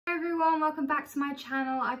everyone, welcome back to my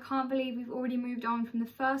channel. I can't believe we've already moved on from the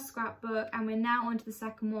first scrapbook and we're now on to the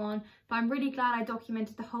second one, but I'm really glad I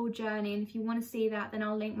documented the whole journey, and if you want to see that then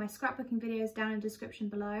I'll link my scrapbooking videos down in the description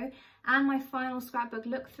below and my final scrapbook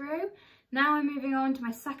look through. Now I'm moving on to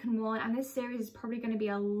my second one, and this series is probably going to be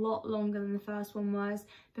a lot longer than the first one was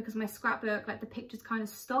because my scrapbook, like the pictures kind of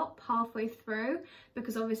stop halfway through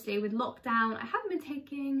because obviously with lockdown I haven't been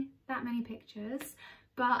taking that many pictures.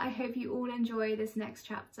 But I hope you all enjoy this next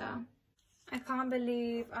chapter. I can't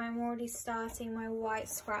believe I'm already starting my white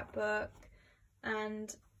scrapbook,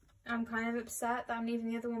 and I'm kind of upset that I'm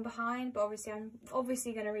leaving the other one behind, but I'm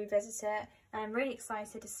obviously going to revisit it, and I'm really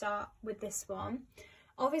excited to start with this one.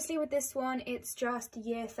 Obviously with this one it's just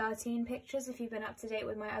year 13 pictures. If you've been up to date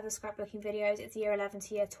with my other scrapbooking videos, it's year 11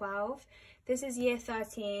 to year 12. This is year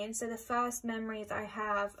 13, so the first memories I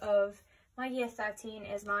have of my year 13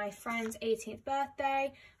 is my friend's 18th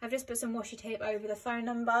birthday. I've just put some washi tape over the phone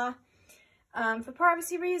number for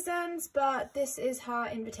privacy reasons, but this is her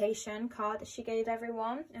invitation card that she gave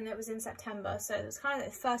everyone, and it was in September, so it was kind of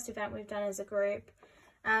the first event we've done as a group.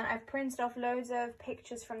 And I've printed off loads of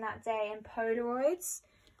pictures from that day in Polaroids.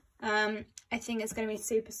 I think it's going to be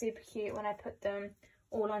super cute when I put them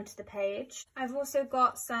all onto the page. I've also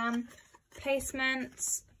got some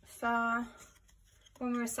placements for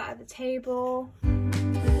when we were sat at the table.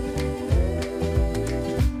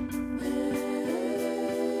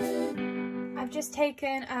 I've just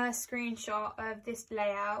taken a screenshot of this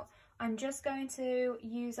layout. I'm just going to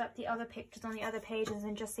use up the other pictures on the other pages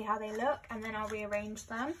and just see how they look, and then I'll rearrange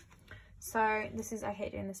them. So this is, I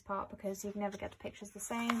hate doing this part because you can never get the pictures the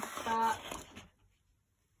same, but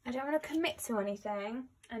I don't want to commit to anything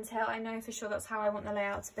until I know for sure that's how I want the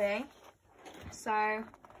layout to be. So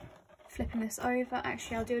flipping this over,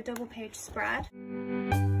 actually I'll do a double page spread.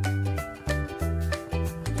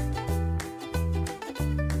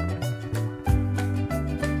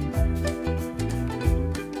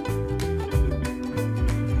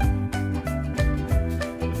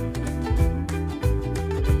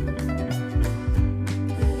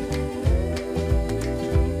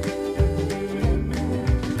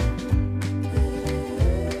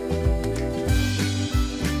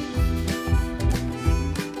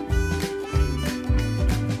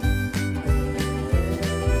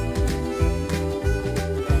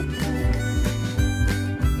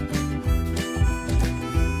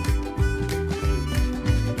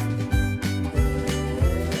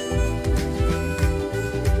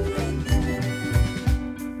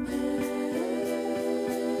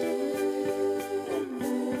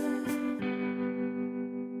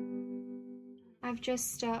 I've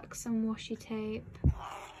just stuck some washi tape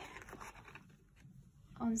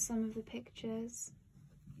on some of the pictures.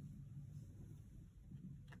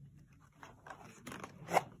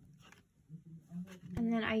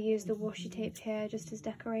 And then I use the washi tape here just as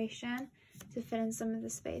decoration to fill in some of the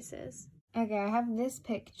spaces. Okay, I have this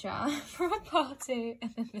picture from a party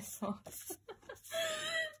and then this one.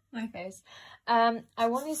 My face. I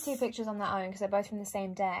want these two pictures on their own because they're both from the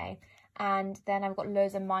same day. And then I've got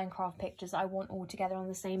loads of Minecraft pictures that I want all together on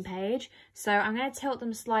the same page. So I'm going to tilt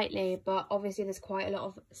them slightly, but obviously there's quite a lot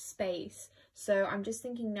of space. So I'm just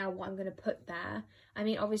thinking now what I'm going to put there. I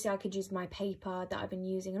mean, obviously I could use my paper that I've been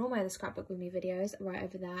using in all my other scrapbook with me videos right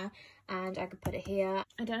over there. And I could put it here.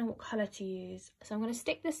 I don't know what colour to use. So I'm going to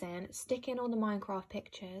stick this in, stick in all the Minecraft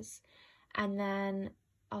pictures. And then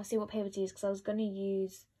I'll see what paper to use because I was going to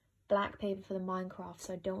use black paper for the Minecraft.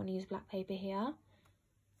 So I don't want to use black paper here.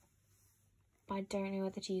 I don't know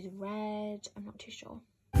whether to use red, I'm not too sure.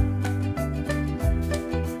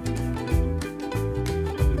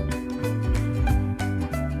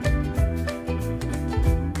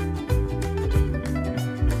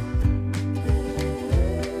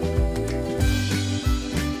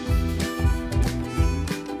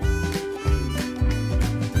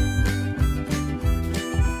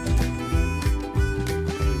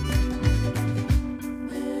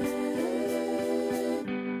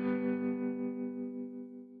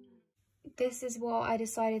 This is what I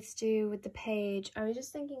decided to do with the page. I was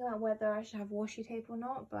just thinking about whether I should have washi tape or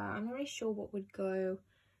not, but I'm not really sure what would go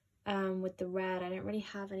with the red. I don't really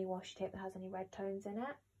have any washi tape that has any red tones in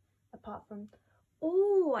it, apart from,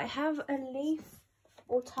 oh, I have a leaf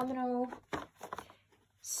autumnal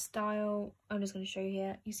style. I'm just going to show you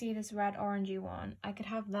here. You see this red orangey one? I could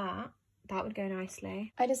have that. That would go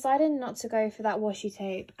nicely. I decided not to go for that washi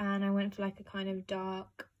tape, and I went for like a kind of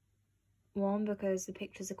dark one because the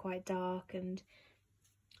pictures are quite dark, and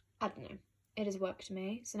I don't know, it has worked for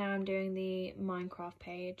me. So now I'm doing the Minecraft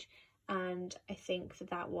page, and I think for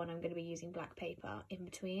that one I'm going to be using black paper in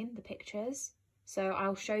between the pictures. So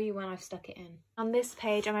I'll show you when I've stuck it in. On this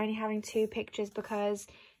page, I'm only having 2 pictures because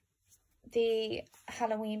the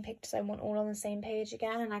Halloween pictures I want all on the same page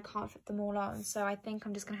again, and I can't fit them all on. So I think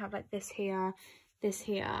I'm just going to have like this here, this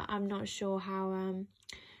here. I'm not sure how I'm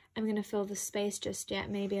going to fill the space just yet.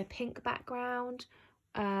 Maybe a pink background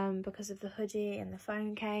because of the hoodie and the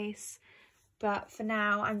phone case. But for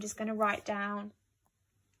now, I'm just going to write down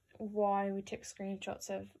why we took screenshots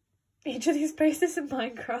of each of these places in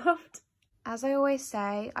Minecraft. As I always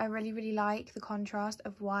say, I really like the contrast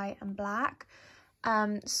of white and black.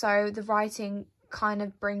 So the writing kind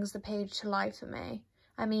of brings the page to life for me.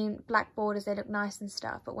 I mean, black borders, they look nice and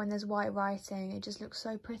stuff, but when there's white writing, it just looks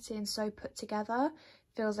so pretty and so put together.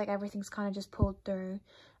 Feels like everything's kind of just pulled through.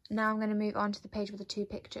 Now I'm going to move on to the page with the 2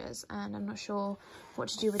 pictures, and I'm not sure what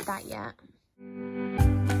to do with that yet.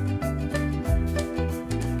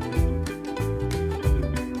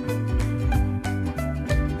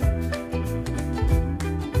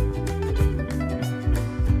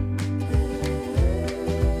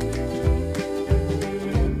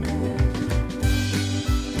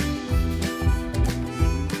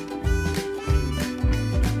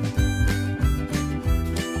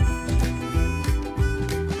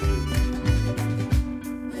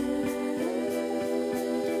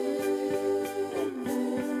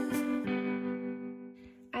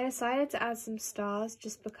 I decided to add some stars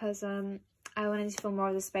just because I wanted to fill more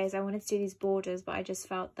of the space. I wanted to do these borders, but I just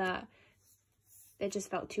felt that it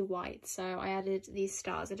just felt too white, so I added these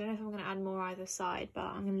stars. I don't know if I'm going to add more either side, but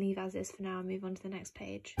I'm going to leave as is for now and move on to the next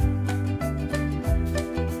page.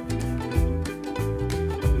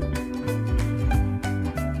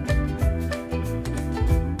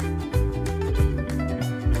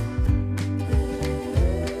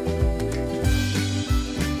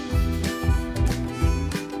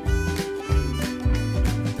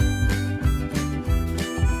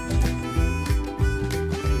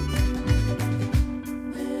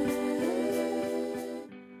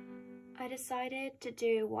 Decided to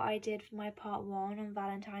do what I did for my part 1 on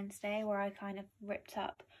Valentine's Day, where I kind of ripped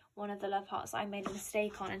up one of the love hearts I made a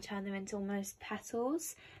mistake on and turned them into almost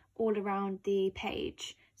petals all around the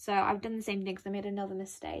page. So I've done the same thing because I made another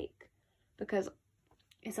mistake because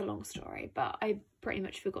it's a long story, but I pretty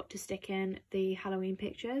much forgot to stick in the Halloween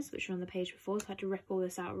pictures, which were on the page before, so I had to rip all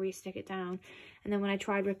this out, re-stick it down, and then when I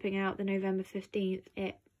tried ripping out the November 15th,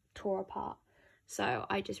 it tore apart. So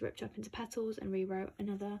I just ripped up into petals and rewrote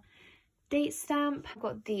another date stamp. I've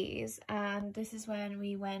got these, and this is when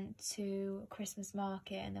we went to a Christmas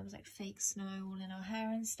market and there was like fake snow all in our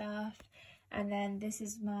hair and stuff. And then this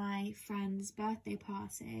is my friend's birthday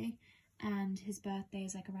party, and his birthday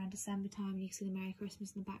is like around December time, and you can see the Merry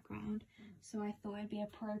Christmas in the background. So I thought it'd be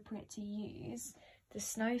appropriate to use the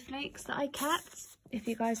snowflakes that I kept, if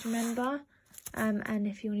you guys remember. And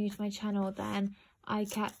if you're new to my channel, then I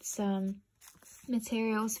kept some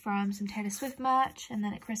materials from some Taylor Swift merch, and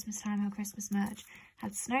then at Christmas time her Christmas merch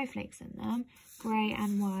had snowflakes in them, grey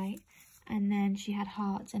and white, and then she had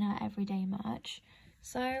hearts in her everyday merch.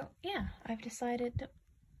 So yeah, I've decided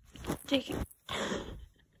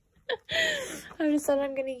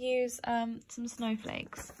I'm going to use some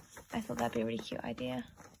snowflakes. I thought that'd be a really cute idea.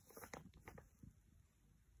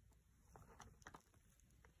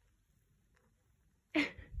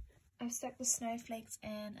 I've stuck the snowflakes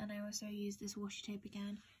in, and I also used this washi tape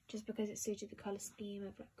again, just because it suited the colour scheme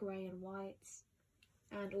of like grey and whites,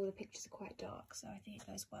 and all the pictures are quite dark, so I think it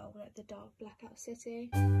goes well with like the dark blackout city.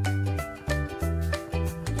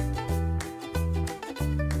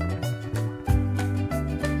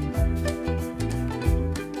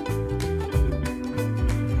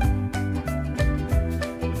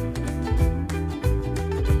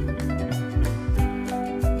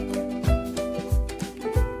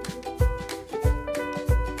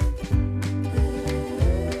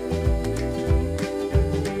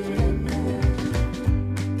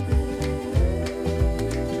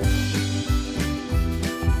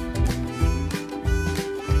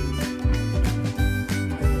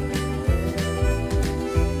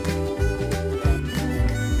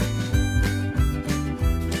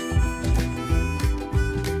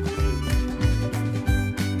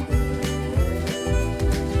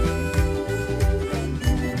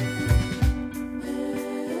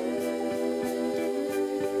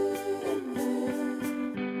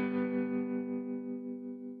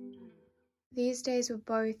 These days were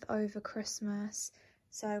both over Christmas,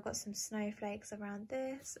 so I've got some snowflakes around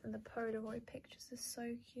this, and the Polaroid pictures are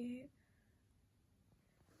so cute.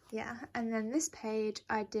 Yeah, and then this page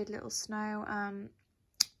I did little snow, I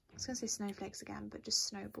was going to say snowflakes again, but just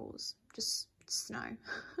snowballs, just snow.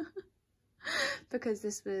 Because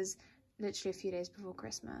this was literally a few days before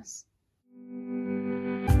Christmas.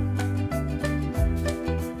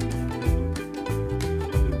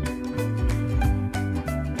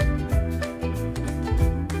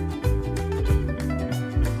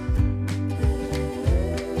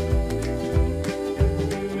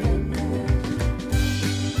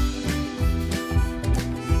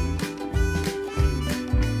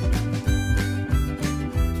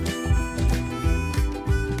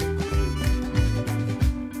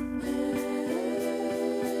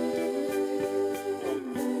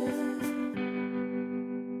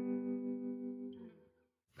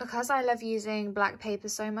 Because I love using black paper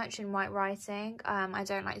so much in white writing, I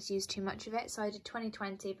don't like to use too much of it. So I did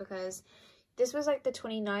 2020 because this was like the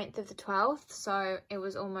 29th of the 12th. So it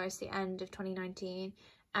was almost the end of 2019.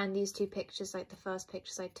 And these two pictures, like the first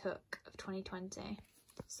pictures I took of 2020.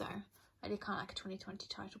 So I did kind of like a 2020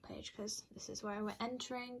 title page because this is where we're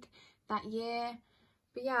entering that year.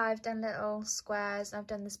 But yeah, I've done little squares. I've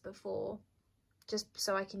done this before just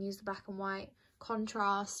so I can use the black and white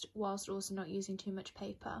contrast whilst also not using too much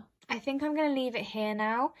paper. I think I'm going to leave it here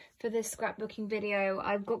now for this scrapbooking video.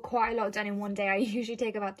 I've got quite a lot done in one day. I usually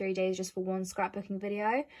take about 3 days just for one scrapbooking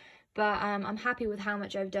video, but I'm happy with how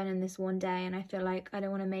much I've done in this one day, and I feel like I don't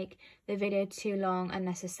want to make the video too long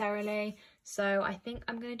unnecessarily, so I think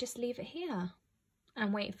I'm going to just leave it here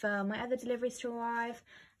and wait for my other deliveries to arrive,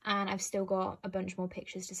 and I've still got a bunch more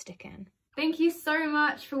pictures to stick in. Thank you so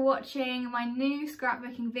much for watching my new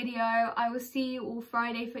scrapbooking video. I will see you all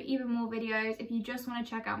Friday for even more videos. If you just want to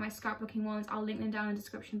check out my scrapbooking ones, I'll link them down in the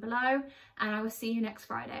description below, and I will see you next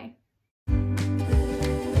Friday.